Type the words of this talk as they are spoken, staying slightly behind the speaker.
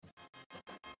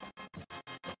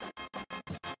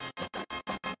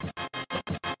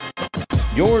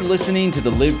You're listening to the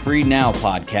Live Free Now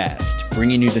podcast,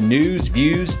 bringing you the news,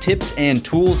 views, tips, and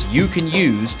tools you can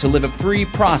use to live a free,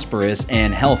 prosperous,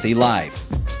 and healthy life.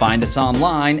 Find us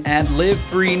online at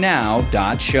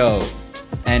livefreenow.show.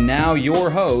 And now your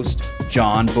host,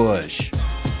 John Bush.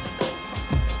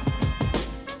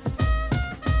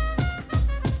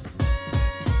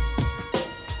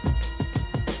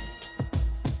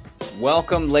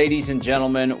 Welcome, ladies and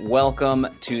gentlemen. Welcome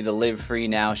to the Live Free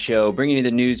Now show, bringing you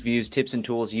the news, views, tips, and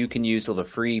tools you can use to live a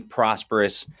free,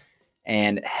 prosperous,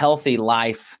 and healthy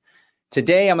life.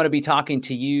 Today, I'm going to be talking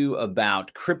to you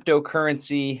about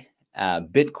cryptocurrency,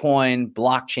 Bitcoin,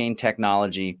 blockchain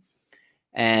technology,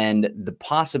 and the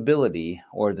possibility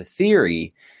or the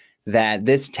theory that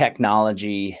this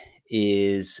technology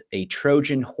is a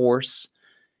Trojan horse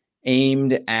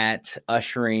aimed at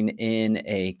ushering in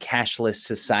a cashless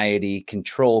society,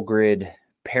 control grid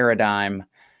paradigm.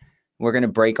 We're going to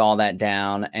break all that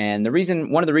down. And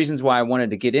one of the reasons why I wanted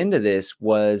to get into this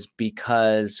was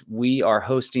because we are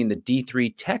hosting the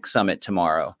D3 Tech Summit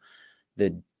tomorrow,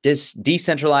 the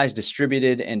Decentralized,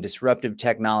 Distributed, and Disruptive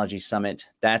Technology Summit.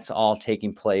 That's all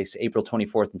taking place April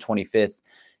 24th and 25th.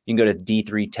 You can go to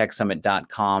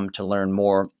d3techsummit.com to learn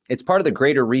more. It's part of the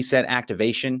Greater Reset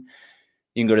activation.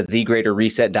 You can go to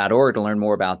thegreaterreset.org to learn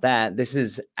more about that. This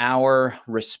is our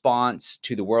response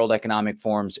to the World Economic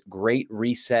Forum's Great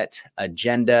Reset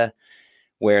agenda,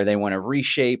 where they want to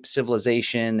reshape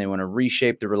civilization. They want to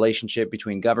reshape the relationship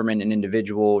between government and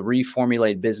individual,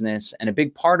 reformulate business. And a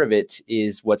big part of it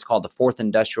is what's called the Fourth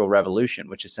Industrial Revolution,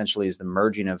 which essentially is the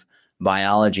merging of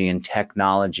biology and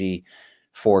technology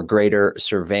for greater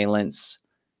surveillance,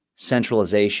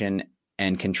 centralization,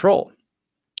 and control.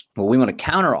 Well, we want to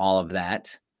counter all of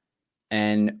that,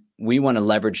 and we want to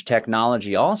leverage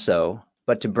technology also,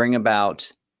 but to bring about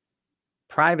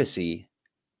privacy,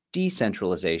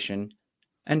 decentralization,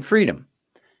 and freedom.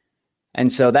 And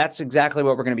so that's exactly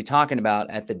what we're going to be talking about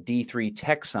at the D3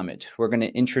 Tech Summit. We're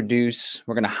going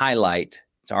to highlight,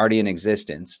 it's already in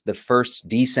existence, the first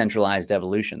decentralized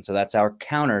evolution. So that's our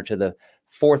counter to the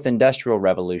Fourth Industrial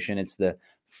Revolution. It's the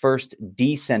first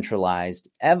decentralized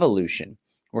evolution.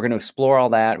 We're going to explore all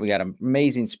that. We got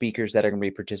amazing speakers that are going to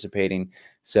be participating.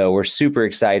 So we're super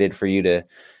excited for you to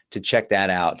check that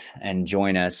out and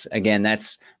join us. Again,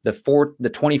 that's the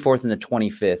 24th and the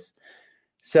 25th.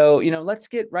 So, let's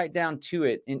get right down to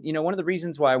it. And, one of the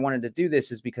reasons why I wanted to do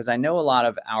this is because I know a lot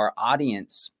of our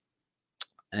audience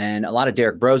and a lot of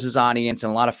Derek Brose's audience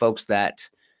and a lot of folks that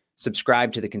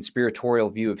subscribe to the conspiratorial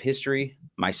view of history,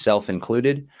 myself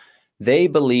included. They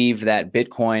believe that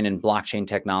Bitcoin and blockchain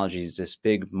technology is this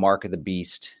big mark of the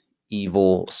beast,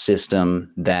 evil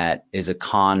system that is a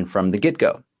con from the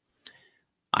get-go.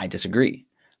 I disagree.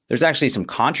 There's actually some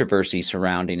controversy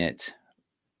surrounding it.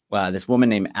 This woman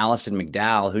named Alison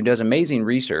McDowell, who does amazing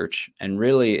research and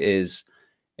really is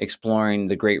exploring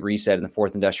the Great Reset and the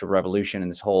Fourth Industrial Revolution and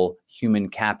this whole human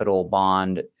capital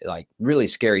bond, like really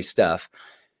scary stuff.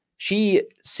 She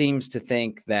seems to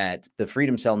think that the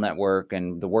Freedom Cell Network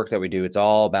and the work that we do, it's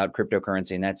all about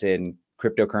cryptocurrency, and that's it. And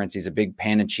cryptocurrency is a big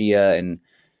panacea,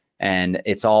 and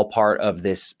it's all part of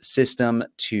this system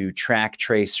to track,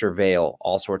 trace, surveil,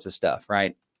 all sorts of stuff,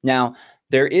 right? Now,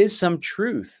 there is some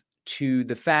truth to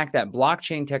the fact that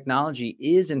blockchain technology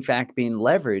is, in fact, being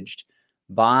leveraged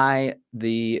by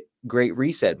the Great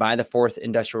Reset, by the Fourth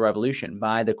Industrial Revolution,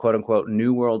 by the quote-unquote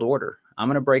New World Order. I'm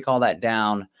going to break all that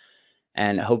down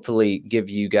and hopefully give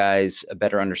you guys a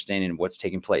better understanding of what's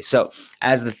taking place. So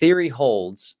as the theory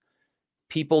holds,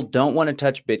 people don't want to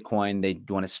touch Bitcoin. They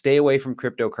want to stay away from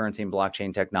cryptocurrency and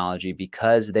blockchain technology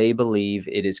because they believe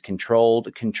it is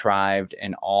controlled, contrived,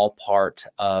 and all part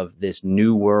of this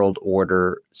new world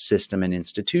order system and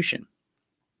institution,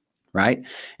 right?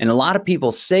 And a lot of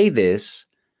people say this,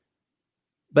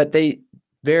 but they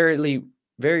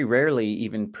very rarely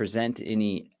even present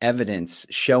any evidence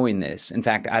showing this. In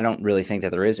fact, I don't really think that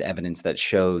there is evidence that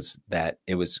shows that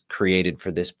it was created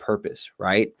for this purpose,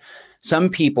 right? Some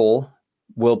people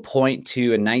will point to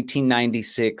a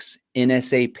 1996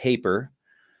 NSA paper,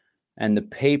 and the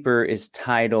paper is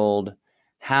titled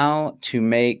How to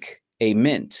Make a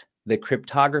Mint, the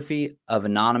Cryptography of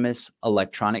Anonymous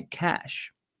Electronic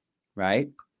Cash, right?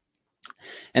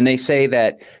 And they say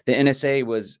that the NSA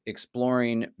was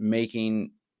exploring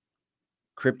making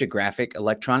cryptographic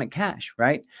electronic cash,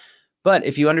 right? But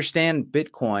if you understand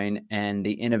Bitcoin and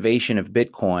the innovation of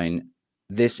Bitcoin,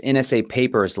 this NSA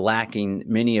paper is lacking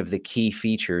many of the key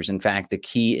features. In fact, the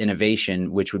key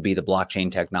innovation, which would be the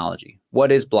blockchain technology.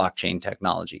 What is blockchain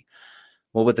technology?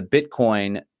 Well, with the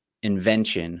Bitcoin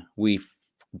invention,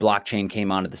 blockchain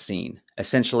came onto the scene.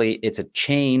 Essentially, it's a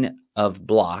chain of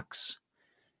blocks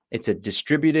It's a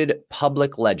distributed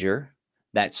public ledger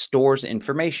that stores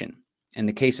information. In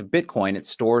the case of Bitcoin, it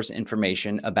stores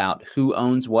information about who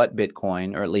owns what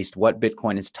Bitcoin, or at least what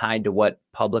Bitcoin is tied to what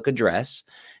public address,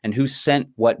 and who sent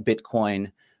what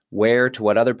Bitcoin where to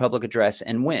what other public address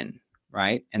and when,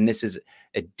 right? And this is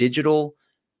a digital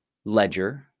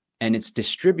ledger, and it's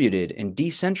distributed and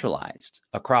decentralized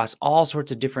across all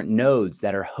sorts of different nodes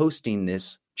that are hosting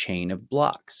this chain of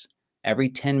blocks. Every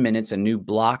 10 minutes, a new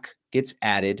block gets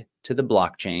added to the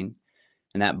blockchain,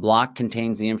 and that block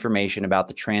contains the information about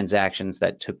the transactions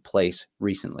that took place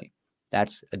recently.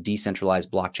 That's a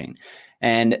decentralized blockchain.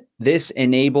 And this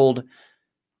enabled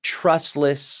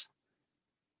trustless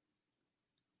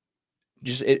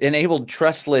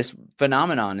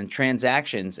phenomenon and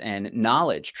transactions and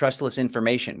knowledge, trustless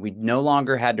information. We no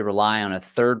longer had to rely on a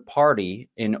third party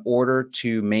in order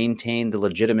to maintain the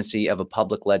legitimacy of a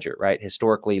public ledger, right?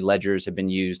 Historically, ledgers have been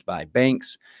used by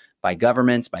banks, by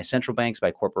governments, by central banks,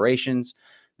 by corporations.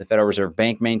 The Federal Reserve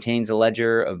Bank maintains a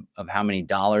ledger of how many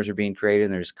dollars are being created,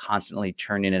 and they're just constantly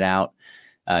churning it out.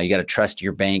 You got to trust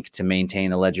your bank to maintain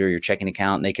the ledger, your checking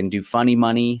account. And they can do funny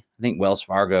money. I think Wells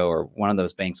Fargo or one of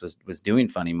those banks was doing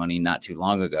funny money not too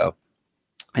long ago.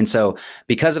 And so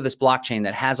because of this blockchain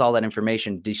that has all that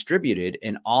information distributed,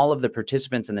 and all of the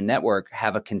participants in the network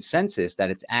have a consensus that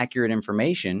it's accurate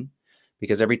information,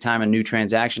 because every time a new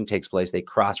transaction takes place, they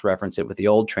cross-reference it with the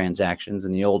old transactions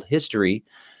and the old history.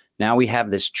 Now we have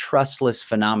this trustless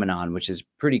phenomenon, which is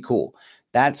pretty cool.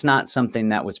 That's not something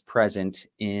that was present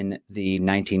in the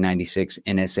 1996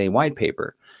 NSA white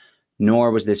paper,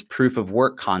 nor was this proof of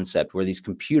work concept where these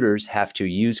computers have to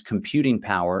use computing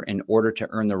power in order to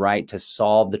earn the right to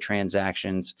solve the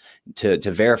transactions, to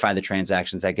verify the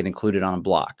transactions that get included on a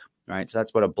block, right? So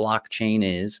that's what a blockchain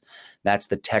is. That's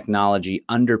the technology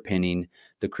underpinning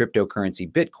the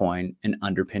cryptocurrency Bitcoin and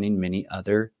underpinning many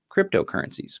other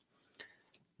cryptocurrencies.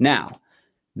 Now,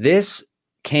 this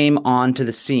came onto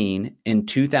the scene in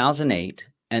 2008,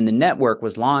 and the network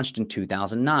was launched in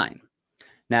 2009.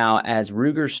 Now, as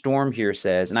Ruger Storm here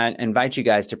says, and I invite you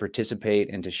guys to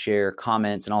participate and to share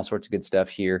comments and all sorts of good stuff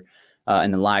here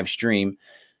in the live stream.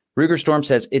 Ruger Storm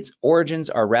says its origins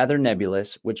are rather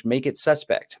nebulous, which make it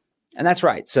suspect. And that's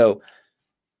right. So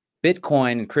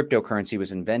Bitcoin and cryptocurrency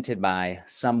was invented by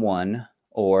someone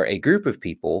or a group of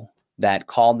people that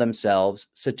called themselves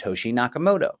Satoshi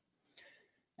Nakamoto.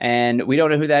 And we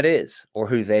don't know who that is or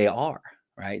who they are,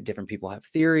 right? Different people have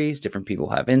theories, different people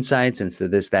have insights into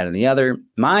this, that, and the other.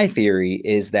 My theory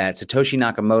is that Satoshi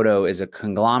Nakamoto is a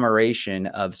conglomeration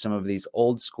of some of these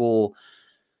old school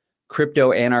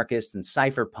crypto anarchists and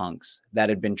cypherpunks that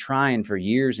had been trying for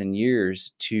years and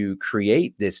years to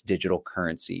create this digital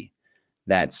currency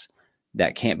that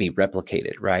can't be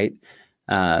replicated, right?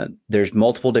 There's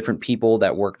multiple different people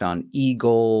that worked on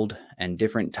e-gold and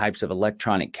different types of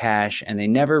electronic cash, and they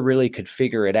never really could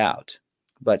figure it out.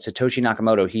 But Satoshi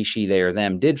Nakamoto, he, she, they, or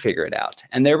them did figure it out.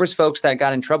 And there was folks that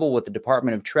got in trouble with the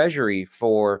Department of Treasury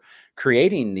for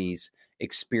creating these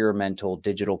experimental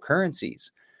digital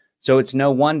currencies. So it's no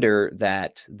wonder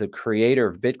that the creator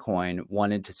of Bitcoin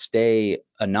wanted to stay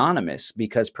anonymous,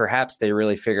 because perhaps they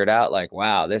really figured out like,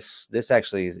 wow, this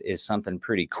actually is something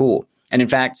pretty cool. And in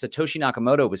fact, Satoshi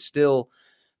Nakamoto was still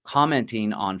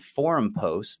commenting on forum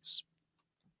posts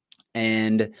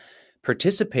and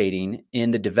participating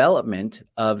in the development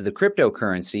of the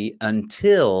cryptocurrency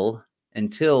until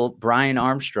Gavin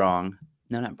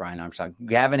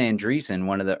Andreessen,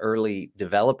 one of the early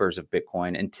developers of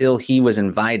Bitcoin, until he was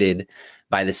invited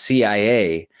by the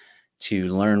CIA to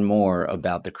learn more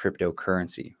about the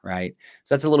cryptocurrency, right?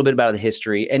 So that's a little bit about the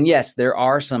history. And yes, there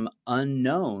are some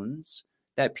unknowns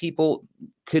that people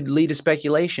could lead to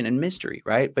speculation and mystery,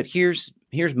 right? But here's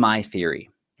my theory,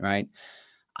 right?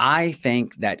 I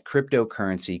think that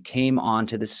cryptocurrency came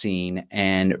onto the scene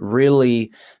and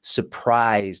really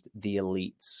surprised the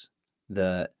elites,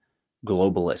 the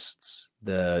globalists,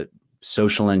 the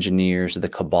social engineers, the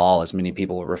cabal, as many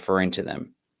people were referring to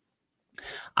them.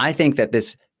 I think that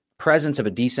this presence of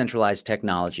a decentralized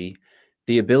technology,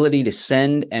 the ability to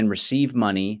send and receive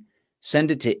money,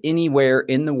 send it to anywhere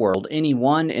in the world,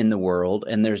 anyone in the world,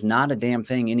 and there's not a damn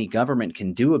thing any government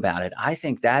can do about it. I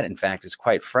think that, in fact, is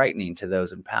quite frightening to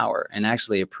those in power and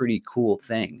actually a pretty cool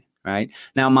thing, right?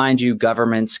 Now, mind you,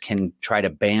 governments can try to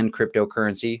ban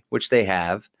cryptocurrency, which they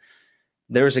have.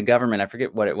 There was a government, I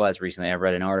forget what it was recently, I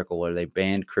read an article where they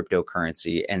banned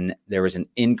cryptocurrency, and there was an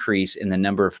increase in the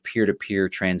number of peer-to-peer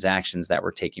transactions that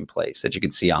were taking place that you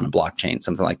could see on a blockchain,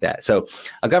 something like that. So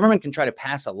a government can try to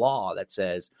pass a law that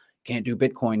says, can't do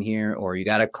Bitcoin here, or you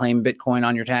got to claim Bitcoin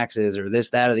on your taxes, or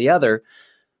this, that, or the other.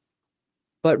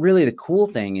 But really the cool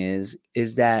thing is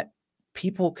that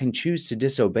people can choose to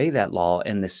disobey that law,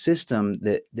 and the system,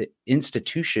 the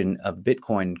institution of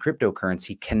Bitcoin and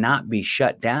cryptocurrency cannot be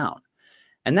shut down.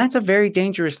 And that's a very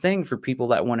dangerous thing for people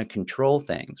that want to control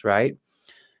things, right?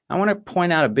 I want to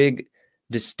point out a big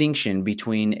distinction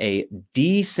between a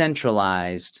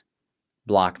decentralized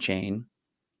blockchain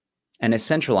and a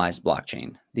centralized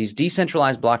blockchain. These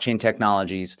decentralized blockchain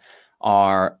technologies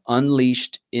are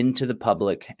unleashed into the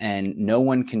public, and no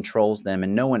one controls them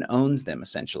and no one owns them,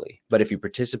 essentially. But if you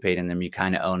participate in them, you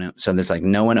kind of own it. So there's like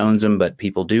no one owns them, but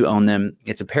people do own them.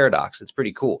 It's a paradox. It's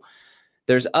pretty cool.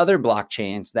 There's other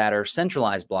blockchains that are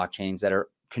centralized blockchains that are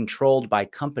controlled by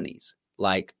companies,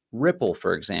 like Ripple,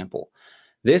 for example.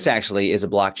 This actually is a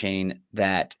blockchain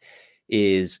that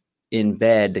is in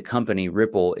bed. The company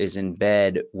Ripple is in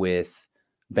bed with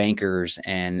bankers,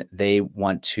 and they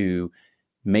want to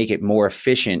make it more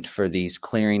efficient for these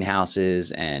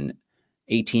clearinghouses and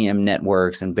ATM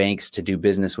networks and banks to do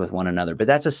business with one another. But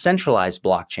that's a centralized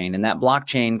blockchain, and that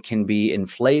blockchain can be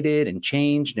inflated and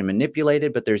changed and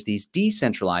manipulated. But there's these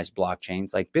decentralized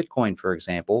blockchains like Bitcoin, for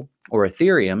example, or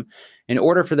Ethereum. In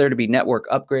order for there to be network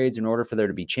upgrades, in order for there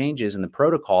to be changes in the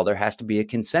protocol, there has to be a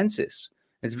consensus.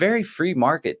 It's a very free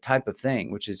market type of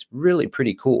thing, which is really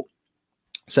pretty cool.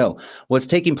 So what's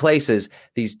taking place is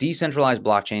these decentralized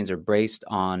blockchains are based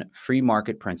on free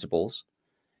market principles.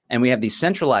 And we have these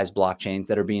centralized blockchains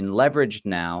that are being leveraged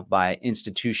now by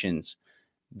institutions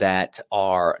that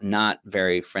are not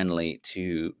very friendly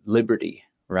to liberty,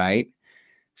 right?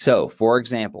 So, for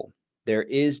example, there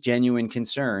is genuine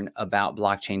concern about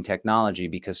blockchain technology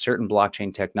because certain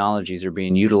blockchain technologies are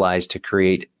being utilized to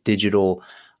create digital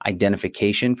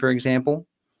identification, for example.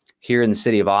 Here in the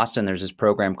city of Austin, there's this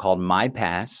program called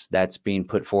MyPass that's being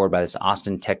put forward by this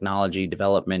Austin Technology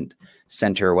Development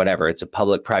Center or whatever. It's a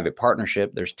public-private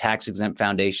partnership. There's tax-exempt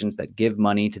foundations that give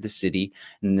money to the city,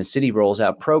 and the city rolls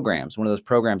out programs. One of those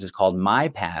programs is called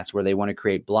MyPass, where they want to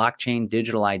create blockchain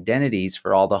digital identities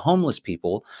for all the homeless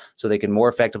people so they can more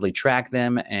effectively track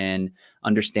them and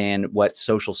understand what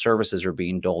social services are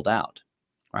being doled out,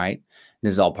 right?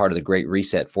 This is all part of the Great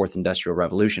Reset, Fourth Industrial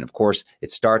Revolution. Of course,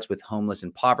 it starts with homeless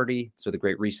and poverty. So the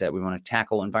Great Reset, we want to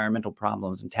tackle environmental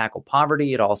problems and tackle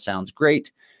poverty. It all sounds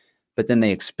great, but then they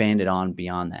expand it on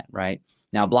beyond that, right?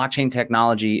 Now, blockchain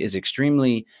technology is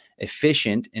extremely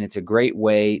efficient, and it's a great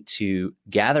way to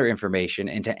gather information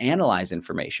and to analyze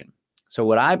information. So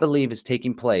what I believe is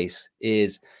taking place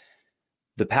is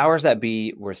the powers that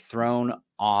be were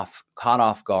caught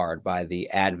off guard by the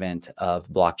advent of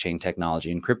blockchain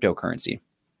technology and cryptocurrency.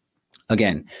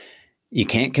 Again, you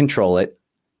can't control it.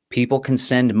 People can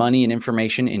send money and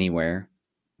information anywhere.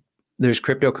 There's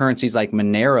cryptocurrencies like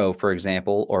Monero, for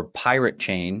example, or Pirate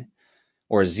Chain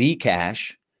or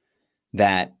Zcash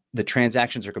that the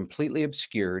transactions are completely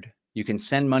obscured. You can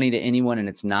send money to anyone and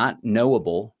it's not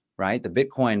knowable, right? The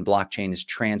Bitcoin blockchain is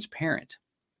transparent.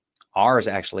 Ours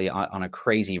actually on a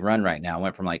crazy run right now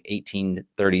went from like 30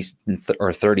 cents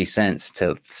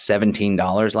to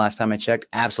 $17 last time I checked.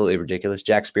 Absolutely ridiculous.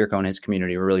 Jack Spirko and his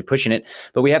community were really pushing it.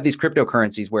 But we have these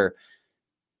cryptocurrencies where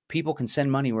people can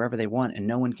send money wherever they want and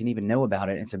no one can even know about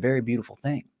it. It's a very beautiful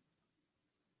thing.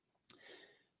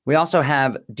 We also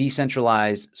have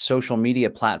decentralized social media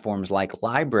platforms like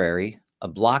LBRY, a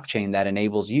blockchain that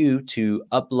enables you to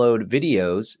upload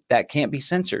videos that can't be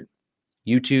censored.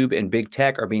 YouTube and big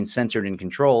tech are being censored and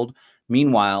controlled.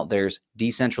 Meanwhile, there's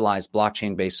decentralized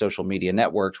blockchain-based social media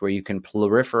networks where you can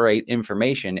proliferate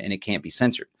information and it can't be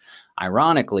censored.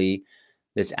 Ironically,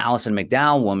 this Alison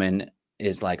McDowell woman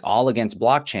is like all against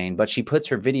blockchain, but she puts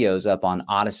her videos up on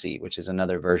Odysee, which is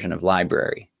another version of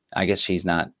LBRY. I guess she's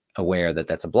not aware that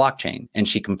that's a blockchain. And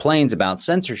she complains about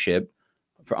censorship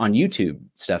on YouTube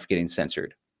stuff getting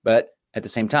censored. But at the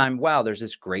same time, wow, there's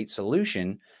this great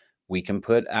solution. We can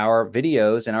put our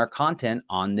videos and our content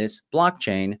on this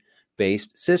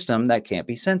blockchain-based system that can't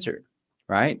be censored,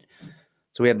 right?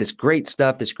 So we have this great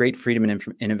stuff, this great freedom and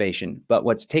innovation. But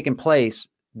what's taken place,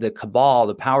 the cabal,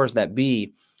 the powers that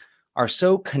be, are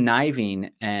so conniving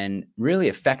and really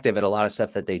effective at a lot of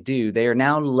stuff that they do. They are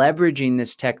now leveraging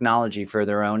this technology for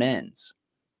their own ends.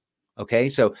 Okay,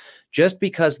 so just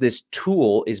because this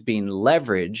tool is being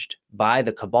leveraged by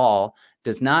the cabal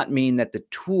does not mean that the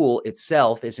tool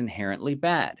itself is inherently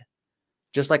bad.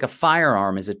 Just like a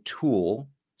firearm is a tool,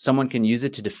 someone can use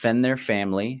it to defend their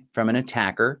family from an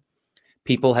attacker.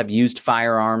 People have used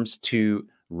firearms to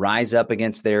rise up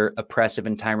against their oppressive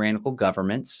and tyrannical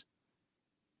governments,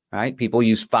 right? People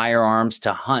use firearms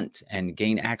to hunt and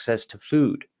gain access to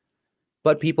food.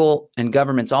 But people and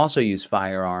governments also use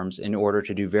firearms in order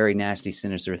to do very nasty,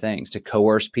 sinister things, to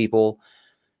coerce people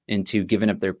into giving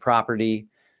up their property,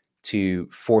 to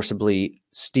forcibly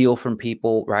steal from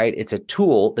people, right? It's a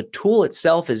tool. The tool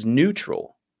itself is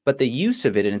neutral, but the use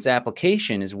of it and its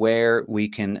application is where we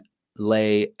can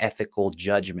lay ethical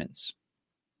judgments.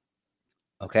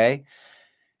 Okay?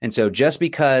 And so just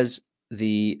because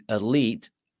the elite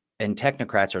and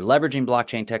technocrats are leveraging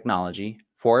blockchain technology,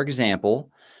 for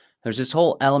example, there's this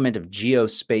whole element of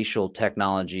geospatial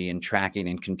technology and tracking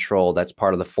and control that's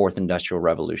part of the fourth industrial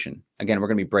revolution. Again, we're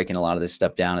going to be breaking a lot of this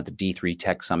stuff down at the D3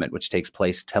 Tech Summit, which takes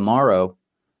place tomorrow,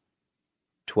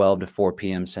 12 to 4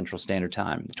 p.m. Central Standard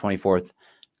Time, the 24th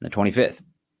and the 25th.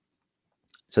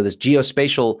 So this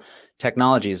geospatial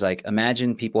technology is like,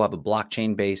 imagine people have a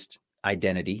blockchain-based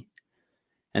identity,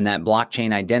 and that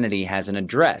blockchain identity has an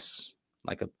address,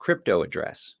 like a crypto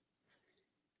address.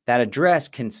 That address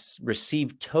can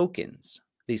receive tokens.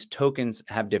 These tokens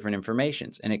have different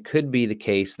informations. And it could be the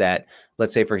case that,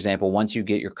 let's say, for example, once you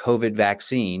get your COVID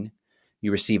vaccine,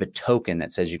 you receive a token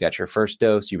that says you got your first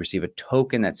dose. You receive a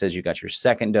token that says you got your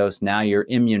second dose. Now you're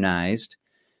immunized.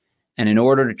 And in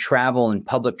order to travel in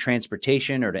public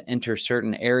transportation or to enter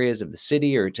certain areas of the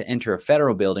city or to enter a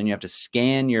federal building, you have to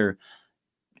scan your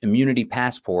immunity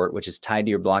passport, which is tied to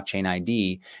your blockchain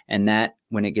ID. And that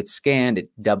when it gets scanned,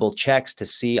 it double checks to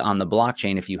see on the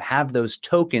blockchain if you have those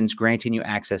tokens granting you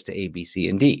access to A, B, C,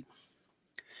 and D.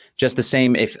 Just the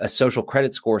same if a social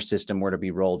credit score system were to be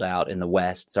rolled out in the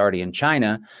West, it's already in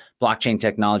China, blockchain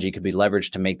technology could be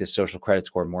leveraged to make this social credit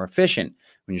score more efficient.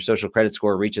 When your social credit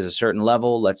score reaches a certain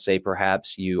level, let's say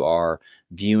perhaps you are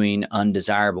viewing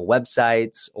undesirable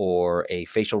websites or a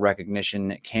facial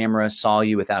recognition camera saw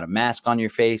you without a mask on your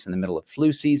face in the middle of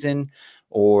flu season,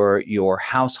 or your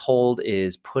household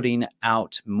is putting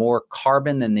out more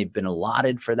carbon than they've been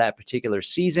allotted for that particular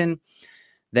season,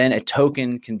 then a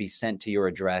token can be sent to your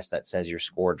address that says your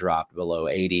score dropped below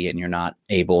 80 and you're not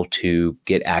able to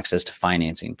get access to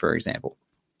financing, for example.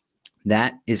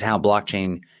 That is how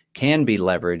blockchain can be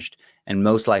leveraged and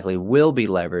most likely will be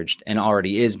leveraged and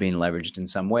already is being leveraged in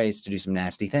some ways to do some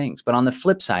nasty things. But on the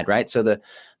flip side, right? So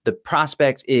the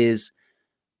prospect is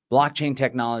blockchain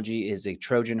technology is a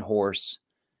Trojan horse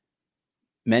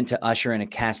meant to usher in a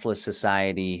cashless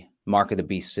society, mark of the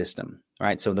beast system,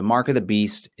 right? So the mark of the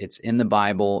beast, it's in the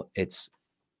Bible. It's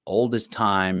old as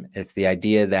time. It's the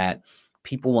idea that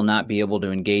people will not be able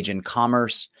to engage in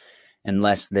commerce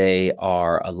unless they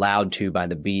are allowed to by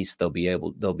the beast. They'll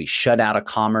be shut out of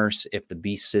commerce if the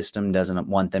beast system doesn't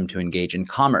want them to engage in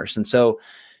commerce. And so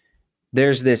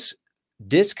there's this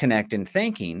disconnect in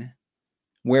thinking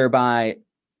whereby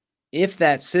if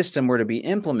that system were to be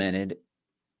implemented,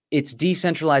 it's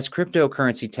decentralized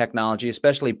cryptocurrency technology,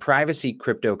 especially privacy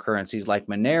cryptocurrencies like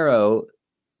Monero,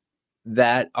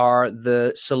 that are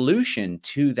the solution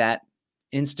to that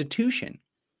institution.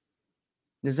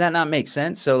 Does that not make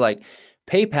sense? So like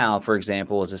PayPal, for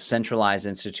example, is a centralized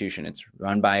institution. It's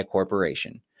run by a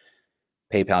corporation.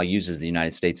 PayPal uses the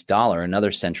United States dollar,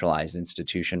 another centralized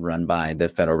institution run by the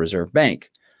Federal Reserve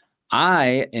Bank.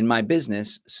 I, in my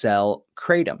business, sell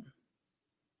Kratom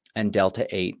and Delta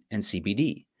 8 and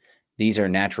CBD. These are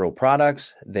natural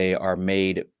products. They are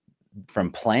made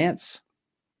from plants.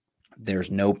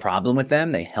 There's no problem with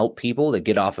them. They help people to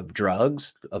get off of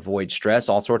drugs, avoid stress,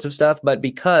 all sorts of stuff. But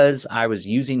because I was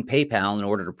using PayPal in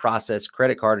order to process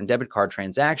credit card and debit card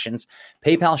transactions,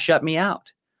 PayPal shut me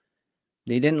out.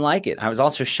 They didn't like it. I was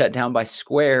also shut down by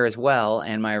Square as well,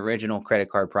 and my original credit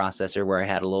card processor where I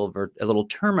had a little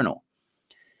terminal.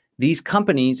 These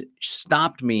companies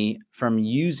stopped me from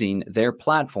using their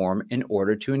platform in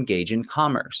order to engage in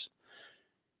commerce.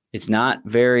 It's not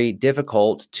very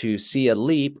difficult to see a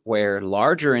leap where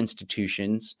larger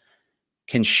institutions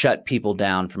can shut people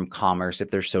down from commerce if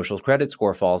their social credit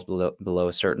score falls below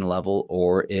a certain level,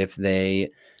 or if they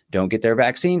don't get their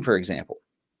vaccine, for example,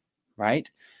 right?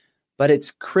 But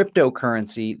it's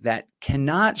cryptocurrency that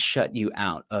cannot shut you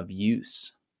out of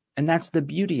use. And that's the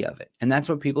beauty of it. And that's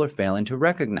what people are failing to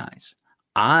recognize.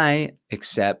 I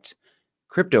accept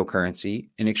cryptocurrency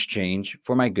in exchange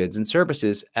for my goods and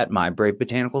services at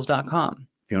mybravebotanicals.com.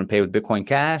 If you want to pay with Bitcoin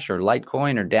Cash or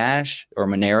Litecoin or Dash or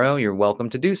Monero, you're welcome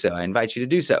to do so. I invite you to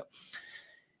do so.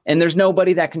 And there's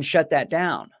nobody that can shut that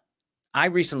down. I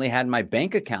recently had my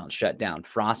bank account shut down.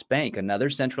 Frost Bank, another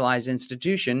centralized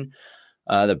institution.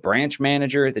 The branch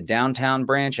manager at the downtown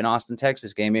branch in Austin,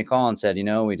 Texas, gave me a call and said,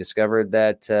 we discovered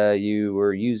that you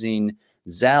were using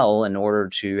Zelle in order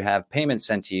to have payments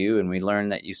sent to you. And we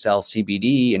learned that you sell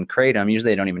CBD and Kratom.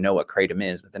 Usually they don't even know what Kratom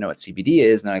is, but they know what CBD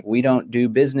is. And they're like, we don't do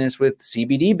business with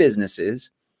CBD businesses.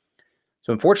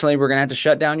 So unfortunately, we're going to have to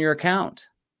shut down your account.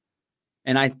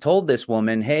 And I told this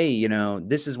woman, hey,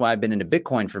 this is why I've been into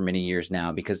Bitcoin for many years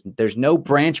now, because there's no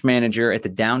branch manager at the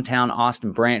downtown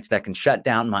Austin branch that can shut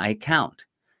down my account.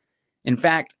 In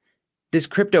fact, this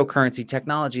cryptocurrency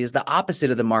technology is the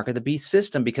opposite of the mark of the beast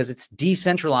system because it's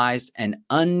decentralized and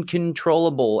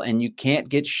uncontrollable, and you can't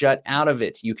get shut out of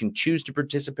it. You can choose to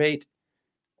participate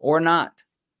or not.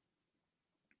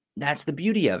 That's the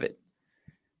beauty of it.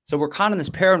 So we're caught in this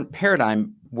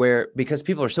paradigm where, because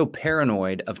people are so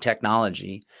paranoid of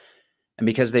technology, and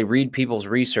because they read people's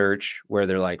research where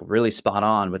they're like really spot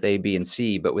on with A, B, and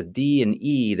C, but with D and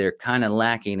E, they're kind of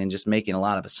lacking and just making a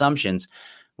lot of assumptions.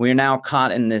 We are now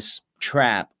caught in this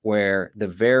trap where the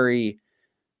very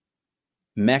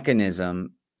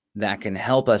mechanism that can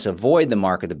help us avoid the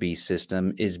mark of the beast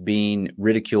system is being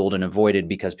ridiculed and avoided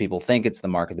because people think it's the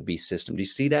mark of the beast system. Do you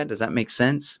see that? Does that make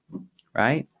sense?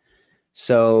 Right?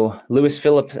 So Lewis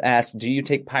Phillips asks, do you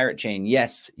take Pirate Chain?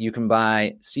 Yes, you can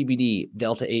buy CBD,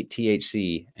 Delta-8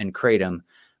 THC, and Kratom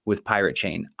with Pirate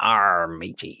Chain.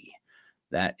 Matey.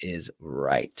 That is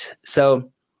right. So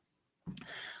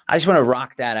I just want to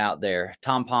rock that out there.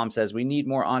 Tom Palm says, we need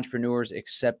more entrepreneurs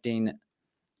accepting.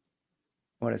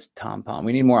 What is Tom Palm?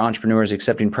 We need more entrepreneurs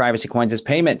accepting privacy coins as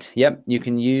payment. Yep, you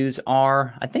can use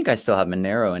R. I think I still have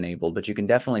Monero enabled, but you can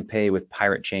definitely pay with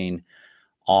Pirate Chain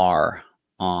R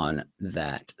on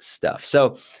that stuff.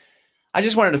 So I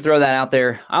just wanted to throw that out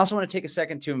there. I also want to take a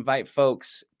second to invite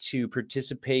folks to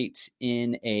participate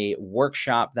in a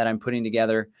workshop that I'm putting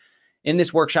together. In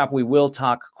this workshop, we will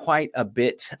talk quite a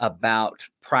bit about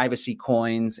privacy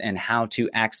coins and how to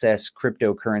access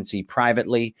cryptocurrency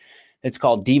privately. It's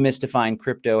called Demystifying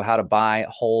Crypto, How to Buy,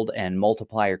 Hold, and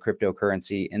Multiply Your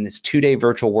Cryptocurrency. In this 2-day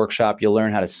virtual workshop, you'll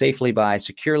learn how to safely buy,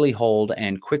 securely hold,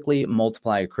 and quickly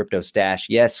multiply your crypto stash.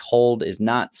 Yes, hold is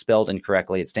not spelled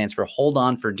incorrectly. It stands for hold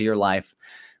on for dear life,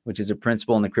 which is a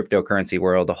principle in the cryptocurrency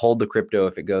world, to hold the crypto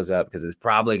if it goes up, because it's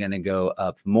probably going to go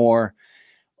up more,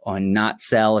 or not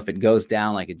sell if it goes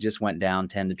down like it just went down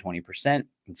 10 to 20%.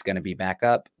 It's going to be back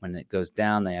up. When it goes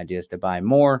down, the idea is to buy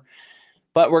more.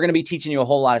 But we're going to be teaching you a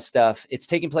whole lot of stuff. It's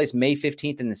taking place May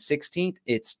 15th and the 16th.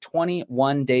 It's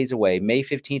 21 days away, May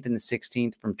 15th and the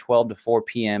 16th from 12 to 4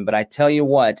 p.m. But I tell you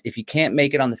what, if you can't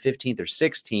make it on the 15th or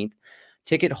 16th,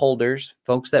 ticket holders,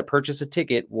 folks that purchase a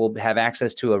ticket, will have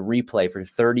access to a replay for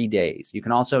 30 days. You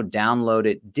can also download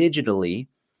it digitally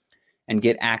and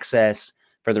get access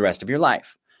for the rest of your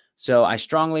life. So I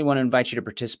strongly want to invite you to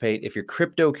participate. If you're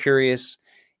crypto curious,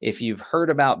 if you've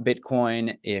heard about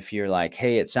Bitcoin, if you're like,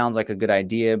 hey, it sounds like a good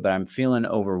idea, but I'm feeling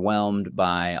overwhelmed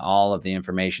by all of the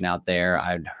information out there.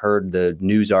 I've heard the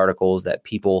news articles that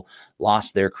people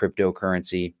lost their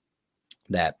cryptocurrency,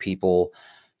 that people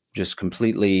just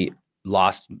completely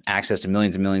lost access to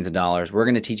millions and millions of dollars. We're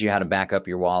going to teach you how to back up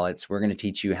your wallets. We're going to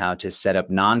teach you how to set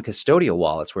up non-custodial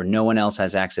wallets where no one else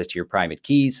has access to your private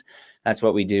keys. That's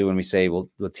what we do when we say we'll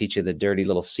teach you the dirty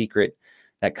little secret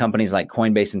that companies like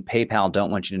Coinbase and PayPal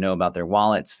don't want you to know about their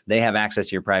wallets. They have access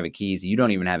to your private keys. You don't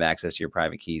even have access to your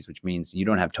private keys, which means you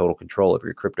don't have total control over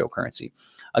your cryptocurrency.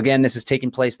 Again, this is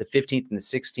taking place the 15th and the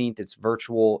 16th. It's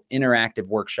virtual interactive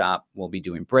workshop. We'll be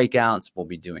doing breakouts. We'll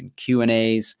be doing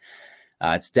Q&As.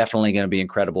 It's definitely going to be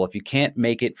incredible. If you can't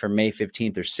make it for May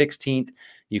 15th or 16th,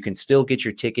 you can still get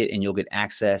your ticket and you'll get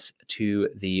access to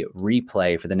the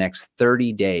replay for the next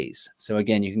 30 days. So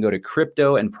again, you can go to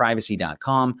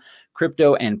cryptoandprivacy.com,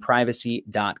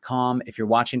 cryptoandprivacy.com. If you're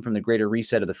watching from the Greater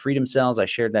Reset of the Freedom Cells, I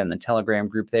shared that in the Telegram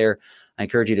group there. I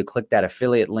encourage you to click that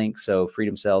affiliate link so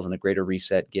Freedom Cells and the Greater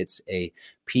Reset gets a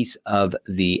piece of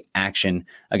the action.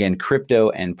 Again,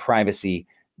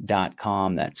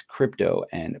 cryptoandprivacy.com. That's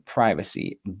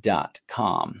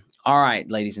cryptoandprivacy.com. All right,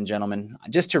 ladies and gentlemen,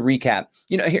 just to recap,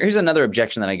 here's another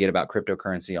objection that I get about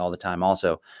cryptocurrency all the time.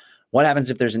 Also, what happens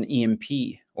if there's an EMP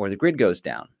or the grid goes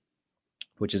down,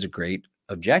 which is a great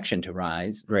objection to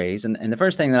raise. And the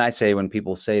first thing that I say when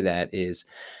people say that is,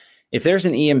 if there's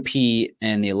an EMP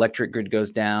and the electric grid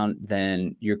goes down,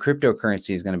 then your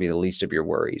cryptocurrency is going to be the least of your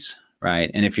worries.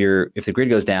 Right. And if the grid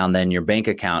goes down, then your bank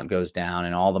account goes down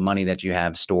and all the money that you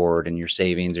have stored in your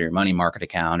savings or your money market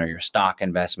account or your stock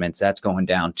investments, that's going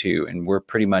down too. And we're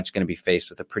pretty much going to be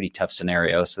faced with a pretty tough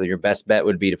scenario. So your best bet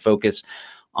would be to focus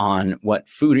on what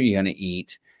food are you going to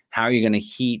eat? How are you going to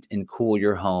heat and cool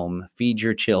your home, feed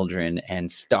your children,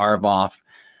 and starve off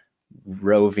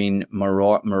roving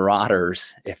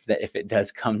marauders if it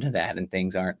does come to that and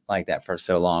things aren't like that for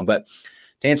so long. But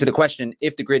to answer the question,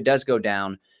 if the grid does go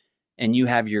down, and you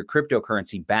have your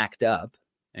cryptocurrency backed up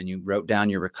and you wrote down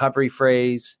your recovery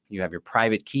phrase, you have your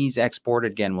private keys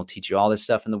exported. Again, we'll teach you all this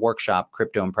stuff in the workshop,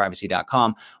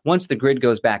 cryptoandprivacy.com. Once the grid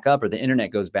goes back up or the internet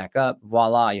goes back up,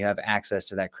 voila, you have access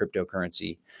to that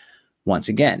cryptocurrency once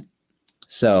again.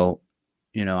 So,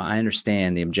 I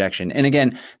understand the objection. And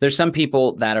again, there's some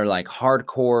people that are like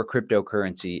hardcore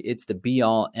cryptocurrency. It's the be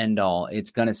all end all.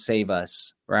 It's going to save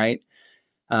us, right?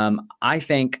 I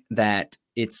think that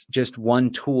it's just one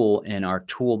tool in our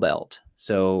tool belt.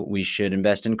 So we should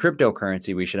invest in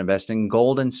cryptocurrency. We should invest in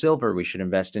gold and silver. We should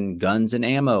invest in guns and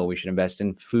ammo. We should invest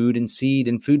in food and seed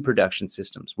and food production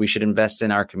systems. We should invest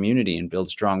in our community and build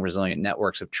strong, resilient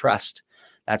networks of trust.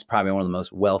 That's probably one of the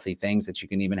most wealthy things that you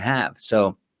can even have.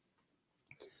 So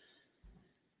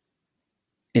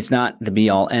it's not the be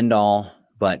all end all,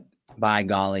 but by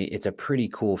golly, it's a pretty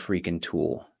cool freaking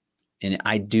tool. And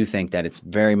I do think that it's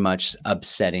very much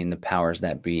upsetting the powers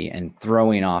that be and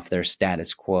throwing off their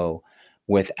status quo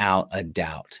without a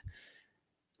doubt.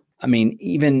 I mean,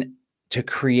 even to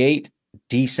create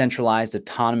decentralized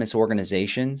autonomous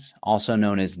organizations, also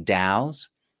known as DAOs,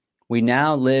 we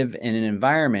now live in an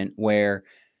environment where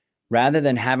rather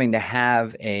than having to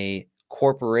have a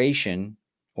corporation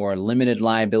or a limited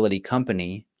liability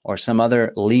company or some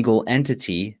other legal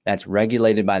entity that's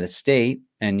regulated by the state,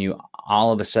 and you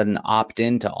all of a sudden opt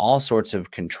into all sorts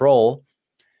of control,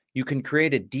 you can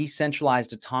create a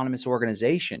decentralized autonomous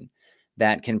organization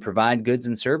that can provide goods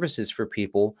and services for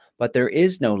people, but there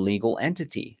is no legal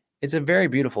entity. It's a very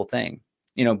beautiful thing.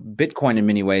 Bitcoin in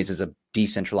many ways is a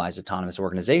decentralized autonomous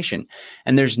organization,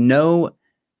 and there's no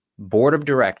board of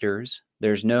directors,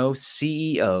 there's no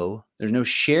CEO, there's no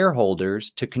shareholders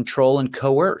to control and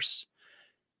coerce.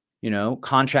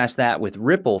 Contrast that with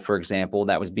Ripple, for example,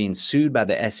 that was being sued by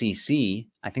the SEC.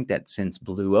 I think that since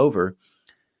blew over.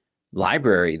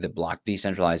 Library, the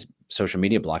decentralized social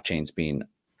media blockchain, is being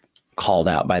called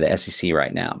out by the SEC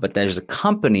right now. But there's a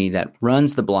company that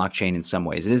runs the blockchain in some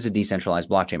ways. It is a decentralized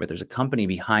blockchain, but there's a company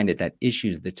behind it that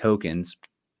issues the tokens.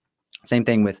 Same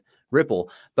thing with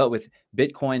Ripple, but with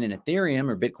Bitcoin and Ethereum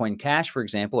or Bitcoin Cash, for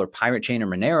example, or Pirate Chain or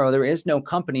Monero, there is no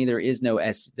company, there is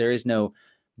no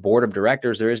board of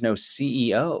directors, there is no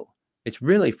CEO. It's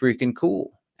really freaking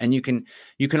cool. And you can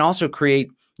also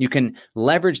you can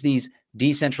leverage these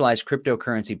decentralized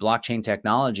cryptocurrency blockchain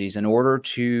technologies in order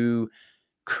to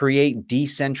create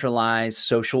decentralized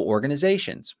social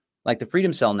organizations. Like the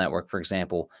Freedom Cell Network, for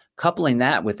example, coupling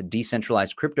that with a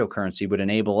decentralized cryptocurrency would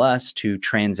enable us to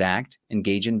transact,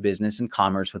 engage in business and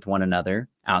commerce with one another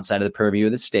outside of the purview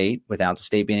of the state without the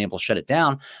state being able to shut it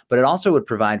down. But it also would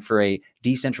provide for a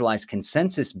decentralized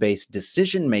consensus-based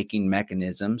decision-making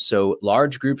mechanism. So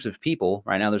large groups of people,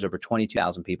 right now there's over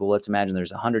 22,000 people. Let's imagine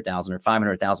there's 100,000 or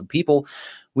 500,000 people.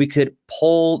 We could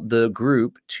poll the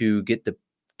group to get the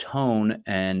tone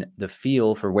and the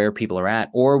feel for where people are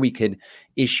at, or we could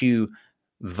issue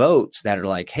votes that are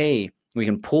like, hey, we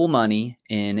can pool money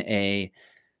in a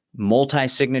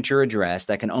multi-signature address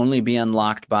that can only be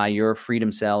unlocked by your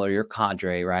Freedom Cell or your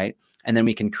cadre, right? And then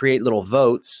we can create little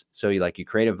votes. So you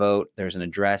create a vote, there's an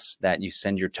address that you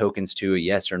send your tokens to, a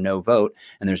yes or no vote,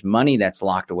 and there's money that's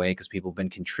locked away because people have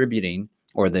been contributing,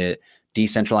 or the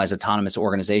decentralized autonomous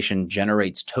organization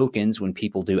generates tokens when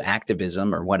people do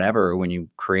activism or whatever, or when you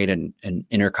create an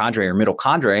inner cadre or middle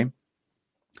cadre.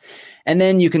 And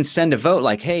then you can send a vote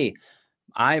like, hey,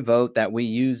 I vote that we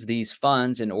use these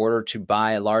funds in order to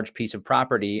buy a large piece of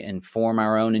property and form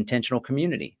our own intentional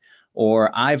community. Or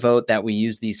I vote that we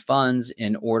use these funds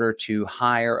in order to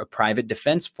hire a private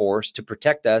defense force to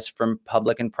protect us from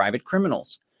public and private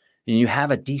criminals. And you have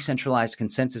a decentralized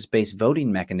consensus-based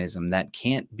voting mechanism that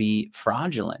can't be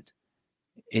fraudulent.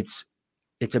 It's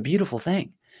a beautiful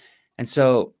thing. And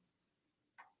so,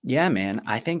 yeah, man,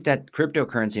 I think that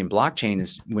cryptocurrency and blockchain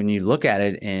is, when you look at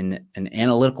it in an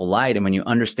analytical light and when you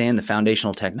understand the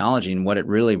foundational technology and what it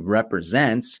really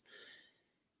represents,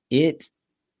 it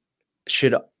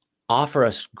should offer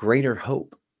us greater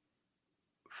hope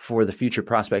for the future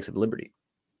prospects of liberty.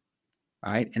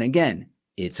 All right. And again,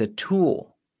 it's a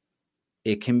tool.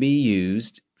 It can be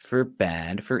used for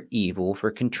bad, for evil,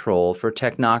 for control, for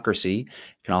technocracy.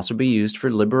 It can also be used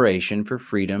for liberation, for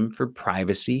freedom, for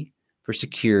privacy, for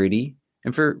security,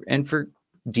 and for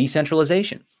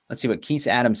decentralization. Let's see what Keith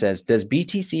Adams says. Does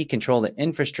BTC control the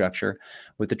infrastructure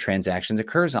with the transactions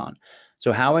occurs on?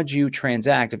 So how would you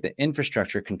transact if the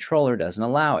infrastructure controller doesn't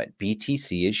allow it?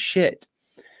 BTC is shit.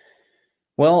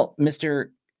 Well, Mr.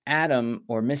 Adam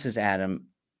or Mrs. Adam,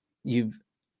 you've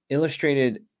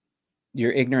illustrated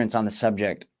your ignorance on the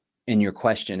subject in your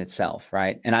question itself,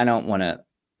 right? And I don't want to,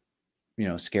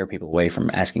 scare people away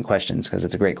from asking questions because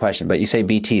it's a great question. But you say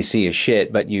BTC is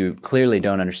shit, but you clearly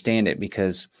don't understand it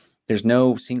because there's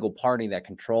no single party that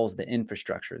controls the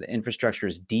infrastructure. The infrastructure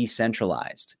is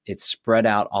decentralized. It's spread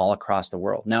out all across the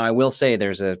world. Now, I will say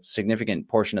there's a significant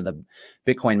portion of the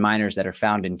Bitcoin miners that are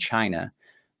found in China,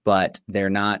 but they're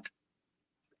not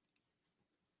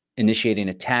initiating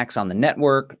attacks on the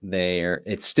network.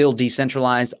 It's still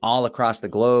decentralized all across the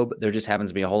globe. There just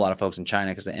happens to be a whole lot of folks in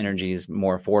China because the energy is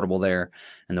more affordable there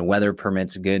and the weather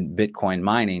permits good Bitcoin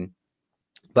mining.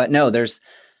 But no, there's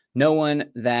no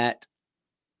one that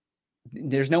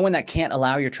can't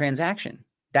allow your transaction.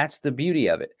 That's the beauty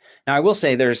of it. Now, I will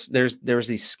say there's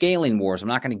these scaling wars. I'm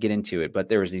not going to get into it, but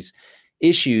there's these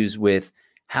issues with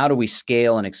how do we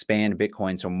scale and expand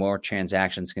Bitcoin so more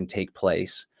transactions can take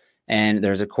place. And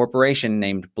there's a corporation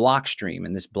named Blockstream,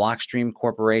 and this Blockstream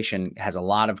corporation has a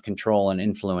lot of control and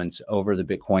influence over the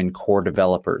Bitcoin core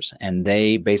developers. And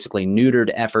they basically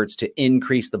neutered efforts to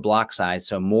increase the block size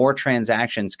so more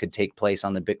transactions could take place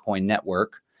on the Bitcoin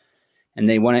network. And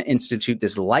they want to institute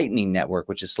this Lightning Network,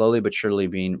 which is slowly but surely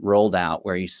being rolled out,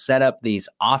 where you set up these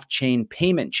off-chain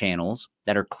payment channels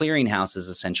that are clearinghouses,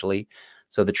 essentially.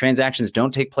 So the transactions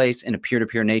don't take place in a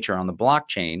peer-to-peer nature on the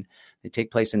blockchain. They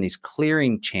take place in these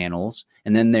clearing channels,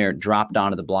 and then they're dropped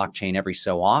onto the blockchain every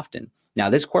so often. Now,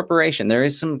 this corporation, there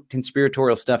is some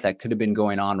conspiratorial stuff that could have been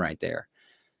going on right there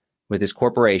with this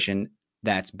corporation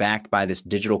that's backed by this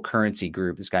digital currency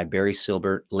group. This guy, Barry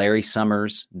Silbert, Larry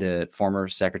Summers, the former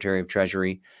Secretary of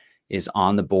Treasury, is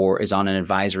on the board, is on an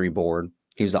advisory board.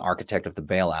 He was the architect of the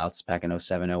bailouts back in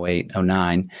 07, 08,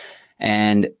 09.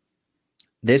 And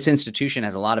this institution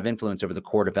has a lot of influence over the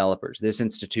core developers. This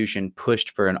institution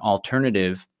pushed for an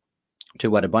alternative to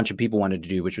what a bunch of people wanted to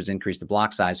do, which was increase the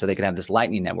block size so they could have this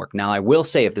Lightning Network. Now, I will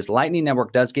say if this Lightning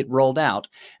Network does get rolled out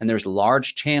and there's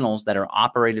large channels that are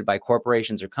operated by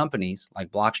corporations or companies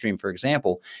like Blockstream, for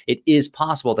example, it is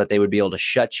possible that they would be able to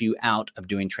shut you out of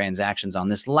doing transactions on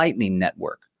this Lightning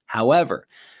Network. However,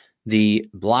 the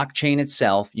blockchain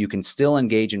itself, you can still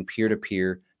engage in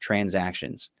peer-to-peer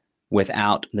transactions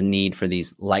without the need for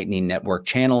these Lightning Network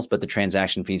channels, but the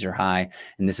transaction fees are high,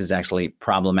 and this is actually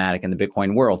problematic in the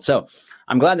Bitcoin world. So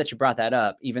I'm glad that you brought that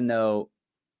up, even though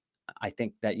I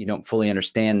think that you don't fully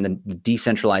understand the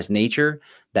decentralized nature,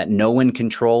 that no one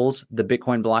controls the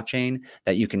Bitcoin blockchain,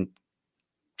 that you can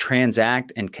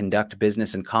transact and conduct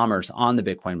business and commerce on the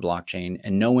Bitcoin blockchain,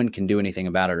 and no one can do anything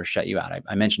about it or shut you out.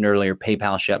 I mentioned earlier,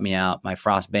 PayPal shut me out. My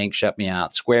Frost Bank shut me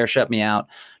out. Square shut me out.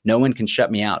 No one can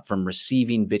shut me out from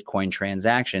receiving Bitcoin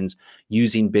transactions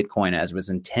using Bitcoin as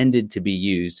was intended to be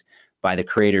used by the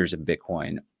creators of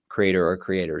Bitcoin,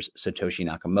 creators, Satoshi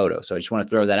Nakamoto. So I just want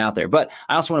to throw that out there. But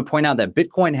I also want to point out that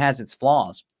Bitcoin has its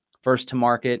flaws. First to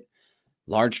market,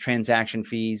 large transaction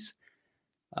fees,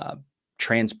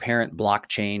 transparent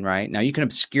blockchain, right? Now you can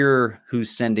obscure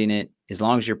who's sending it as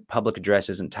long as your public address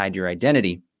isn't tied to your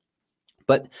identity.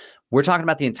 But we're talking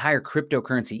about the entire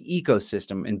cryptocurrency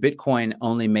ecosystem, and Bitcoin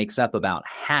only makes up about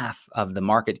half of the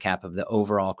market cap of the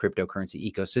overall cryptocurrency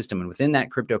ecosystem. And within that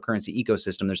cryptocurrency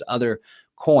ecosystem, there's other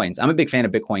coins. I'm a big fan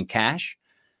of Bitcoin Cash.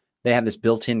 They have this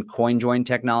built-in coin join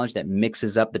technology that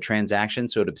mixes up the transaction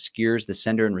so it obscures the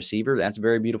sender and receiver. That's a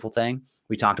very beautiful thing.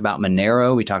 We talked about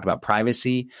Monero. We talked about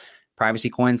privacy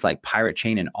coins like Pirate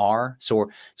Chain and R. So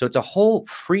it's a whole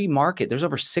free market. There's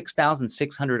over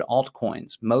 6,600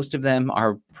 altcoins. Most of them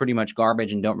are pretty much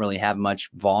garbage and don't really have much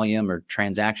volume or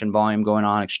transaction volume going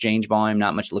on, exchange volume,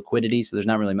 not much liquidity. So there's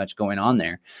not really much going on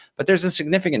there. But there's a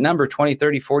significant number, 20,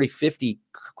 30, 40, 50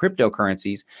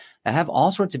 cryptocurrencies that have all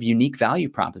sorts of unique value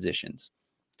propositions,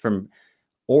 from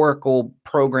Oracle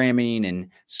programming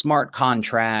and smart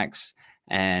contracts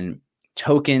and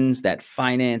tokens that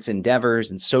finance endeavors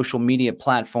and social media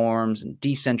platforms and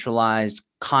decentralized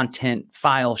content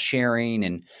file sharing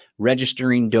and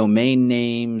registering domain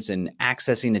names and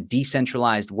accessing a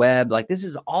decentralized web. Like, this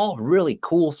is all really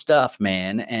cool stuff,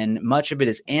 man. And much of it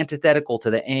is antithetical to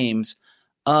the aims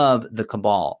of the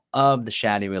cabal, of the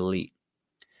shadow elite.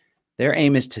 Their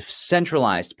aim is to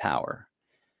centralize power,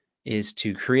 is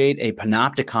to create a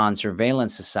panopticon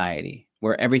surveillance society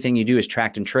where everything you do is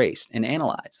tracked and traced and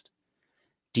analyzed.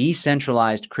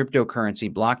 Decentralized cryptocurrency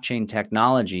blockchain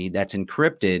technology that's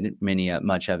encrypted,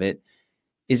 much of it,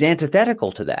 is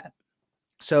antithetical to that.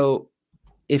 So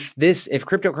if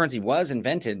cryptocurrency was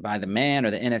invented by the man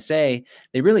or the NSA,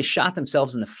 they really shot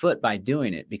themselves in the foot by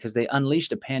doing it, because they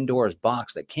unleashed a Pandora's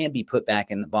box that can't be put back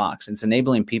in the box. It's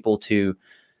enabling people to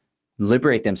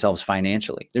liberate themselves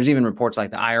financially. There's even reports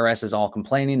like the IRS is all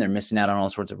complaining they're missing out on all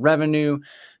sorts of revenue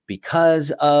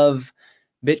because of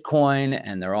Bitcoin,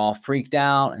 and they're all freaked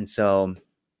out. And so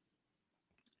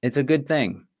it's a good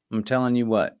thing. I'm telling you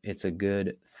what, it's a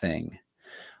good thing.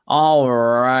 All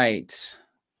right.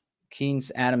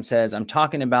 Keynes Adam says, I'm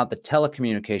talking about the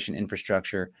telecommunication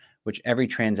infrastructure, which every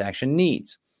transaction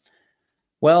needs.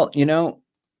 Well,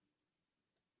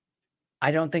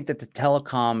 I don't think that the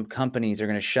telecom companies are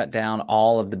going to shut down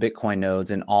all of the Bitcoin nodes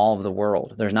in all of the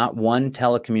world. There's not one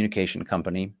telecommunication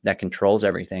company that controls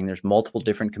everything. There's multiple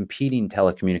different competing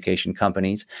telecommunication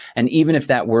companies. And even if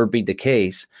that were be the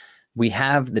case, we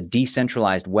have the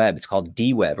decentralized web. It's called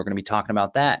DWeb. We're going to be talking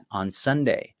about that on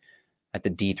Sunday at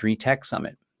the D3 Tech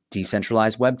Summit.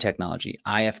 Decentralized web technology,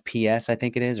 IFPS, I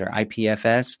think it is, or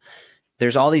IPFS.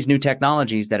 There's all these new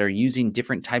technologies that are using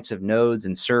different types of nodes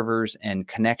and servers and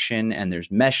connection, and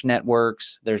there's mesh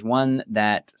networks. There's one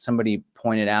that somebody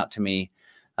pointed out to me.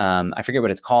 I forget what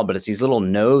it's called, but it's these little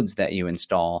nodes that you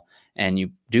install, and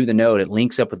you do the node. It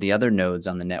links up with the other nodes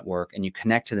on the network, and you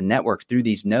connect to the network through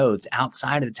these nodes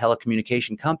outside of the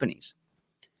telecommunication companies.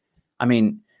 I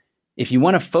mean, if you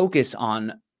want to focus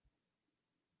on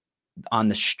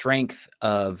the strength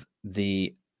of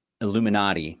the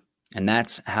Illuminati, and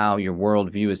that's how your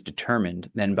worldview is determined,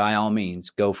 then by all means,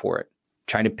 go for it.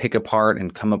 Try to pick apart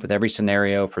and come up with every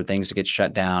scenario for things to get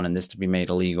shut down and this to be made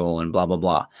illegal and blah, blah,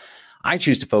 blah. I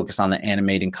choose to focus on the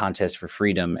animating contest for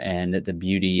freedom and the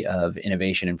beauty of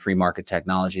innovation and free market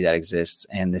technology that exists,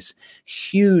 and this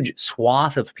huge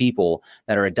swath of people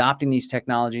that are adopting these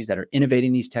technologies, that are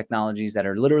innovating these technologies, that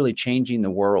are literally changing the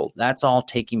world. That's all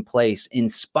taking place in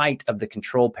spite of the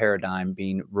control paradigm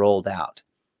being rolled out.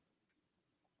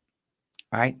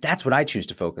 All right, that's what I choose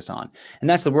to focus on. And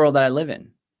that's the world that I live in.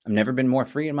 I've never been more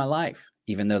free in my life,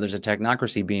 even though there's a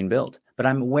technocracy being built. But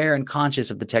I'm aware and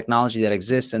conscious of the technology that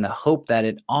exists and the hope that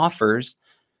it offers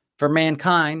for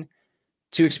mankind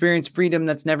to experience freedom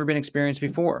that's never been experienced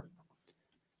before.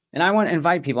 And I want to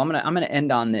invite people. I'm going to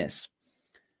end on this.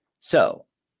 So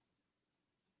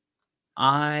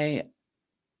I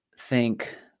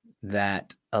think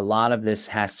that a lot of this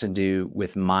has to do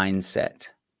with mindset.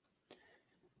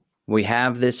 We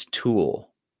have this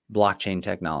tool, blockchain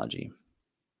technology.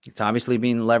 It's obviously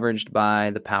being leveraged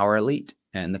by the power elite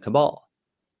and the cabal.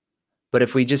 But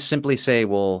if we just simply say,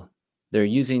 well, they're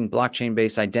using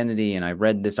blockchain-based identity, and I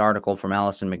read this article from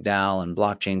Alison McDowell, and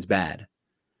blockchain's bad,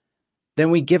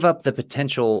 then we give up the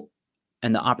potential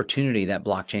and the opportunity that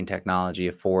blockchain technology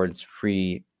affords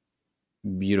free,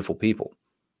 beautiful people.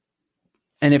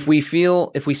 And if we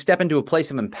step into a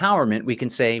place of empowerment, we can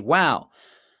say, wow,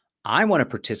 I want to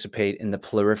participate in the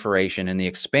proliferation and the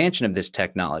expansion of this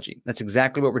technology. That's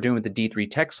exactly what we're doing with the D3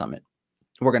 Tech Summit.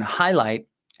 We're going to highlight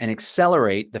and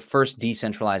accelerate the first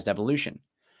decentralized evolution.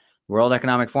 The World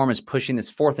Economic Forum is pushing this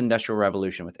fourth industrial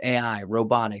revolution with AI,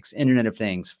 robotics, Internet of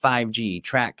Things, 5G,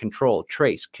 track, control,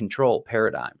 trace, control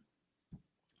paradigm.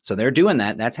 So they're doing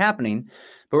that. That's happening.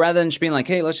 But rather than just being like,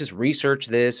 hey, let's just research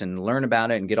this and learn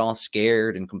about it and get all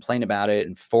scared and complain about it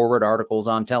and forward articles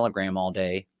on Telegram all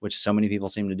day, which so many people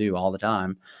seem to do all the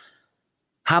time.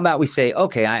 How about we say,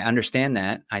 okay, I understand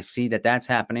that. I see that that's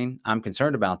happening. I'm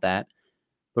concerned about that.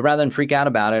 But rather than freak out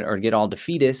about it or get all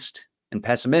defeatist and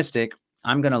pessimistic,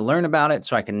 I'm going to learn about it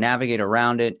so I can navigate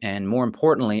around it. And more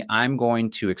importantly, I'm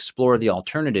going to explore the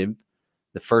alternative,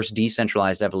 the first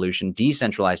decentralized evolution,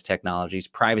 decentralized technologies,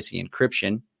 privacy,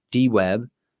 encryption, DWeb,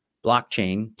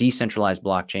 blockchain, decentralized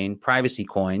blockchain, privacy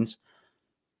coins,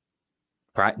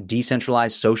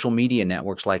 decentralized social media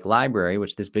networks like LBRY,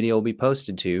 which this video will be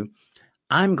posted to.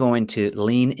 I'm going to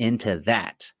lean into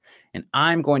that. And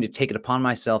I'm going to take it upon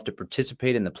myself to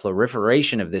participate in the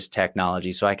proliferation of this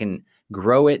technology so I can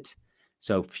grow it,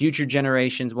 so future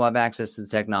generations will have access to the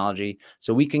technology,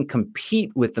 so we can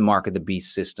compete with the mark of the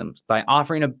beast systems by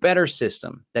offering a better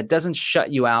system that doesn't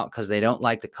shut you out because they don't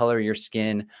like the color of your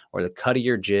skin or the cut of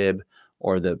your jib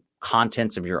or the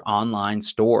contents of your online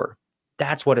store.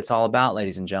 That's what it's all about,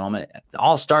 ladies and gentlemen. It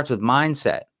all starts with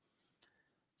mindset.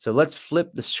 So let's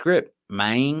flip the script,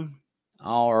 man.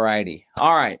 All righty.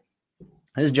 All right.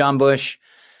 This is John Bush.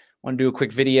 I want to do a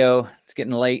quick video. It's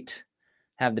getting late.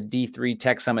 Have the D3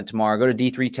 Tech Summit tomorrow. Go to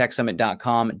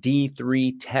d3techsummit.com,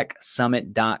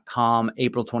 d3techsummit.com,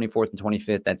 April 24th and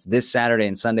 25th. That's this Saturday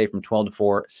and Sunday from 12 to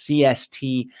 4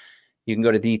 CST. You can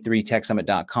go to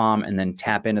d3techsummit.com and then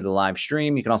tap into the live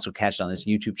stream. You can also catch it on this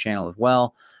YouTube channel as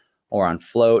well, or on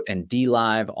Float and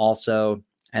DLive also.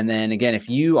 And then again, if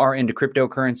you are into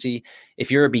cryptocurrency,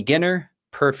 if you're a beginner,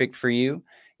 perfect for you.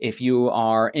 If you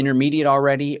are intermediate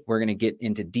already, we're going to get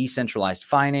into decentralized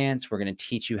finance. We're going to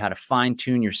teach you how to fine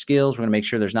tune your skills. We're going to make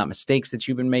sure there's not mistakes that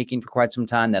you've been making for quite some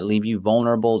time that leave you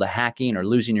vulnerable to hacking or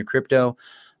losing your crypto.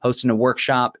 Hosting a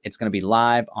workshop. It's going to be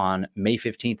live on May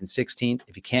 15th and 16th.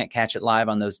 If you can't catch it live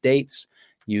on those dates,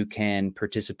 you can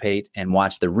participate and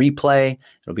watch the replay.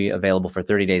 It'll be available for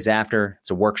 30 days after.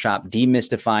 It's a workshop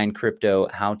demystifying crypto,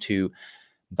 how to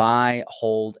buy,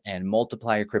 hold, and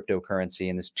multiply your cryptocurrency.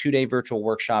 In this 2-day virtual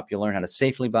workshop, you'll learn how to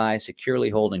safely buy, securely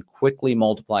hold, and quickly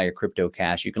multiply your crypto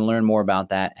cash. You can learn more about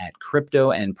that at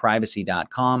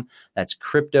cryptoandprivacy.com. That's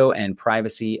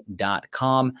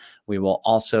cryptoandprivacy.com. We will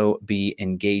also be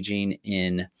engaging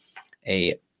in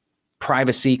a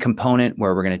privacy component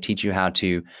where we're going to teach you how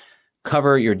to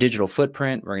cover your digital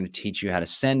footprint. We're going to teach you how to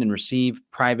send and receive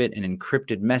private and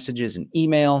encrypted messages and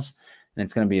emails. And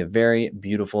it's going to be a very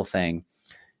beautiful thing.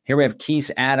 Here we have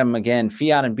Keith Adam again.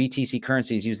 Fiat and BTC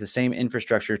currencies use the same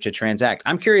infrastructure to transact.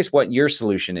 I'm curious what your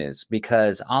solution is,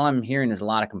 because all I'm hearing is a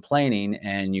lot of complaining,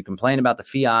 and you complain about the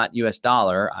fiat US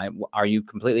dollar. Are you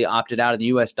completely opted out of the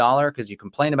US dollar? Because you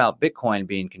complain about Bitcoin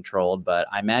being controlled, but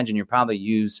I imagine you probably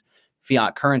use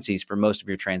fiat currencies for most of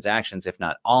your transactions, if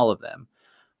not all of them.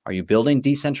 Are you building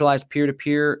decentralized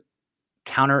peer-to-peer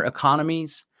counter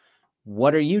economies?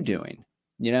 What are you doing?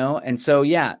 And so,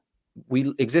 yeah,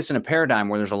 we exist in a paradigm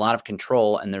where there's a lot of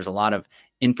control and there's a lot of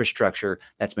infrastructure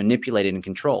that's manipulated and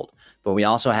controlled. But we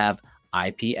also have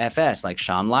IPFS, like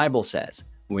Sean Leibel says.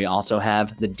 We also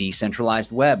have the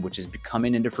decentralized web, which is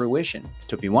coming into fruition.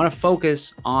 So if you want to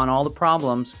focus on all the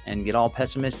problems and get all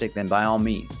pessimistic, then by all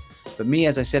means. But me,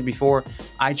 as I said before,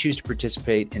 I choose to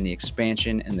participate in the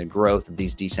expansion and the growth of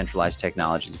these decentralized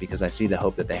technologies because I see the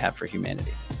hope that they have for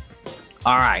humanity.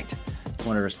 All right. I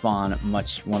want to respond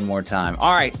one more time.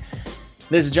 All right.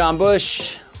 This is John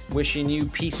Bush, wishing you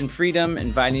peace and freedom,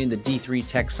 inviting you to the D3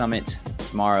 Tech Summit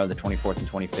tomorrow, the 24th and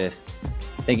 25th.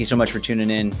 Thank you so much for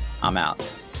tuning in. I'm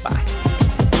out. Bye.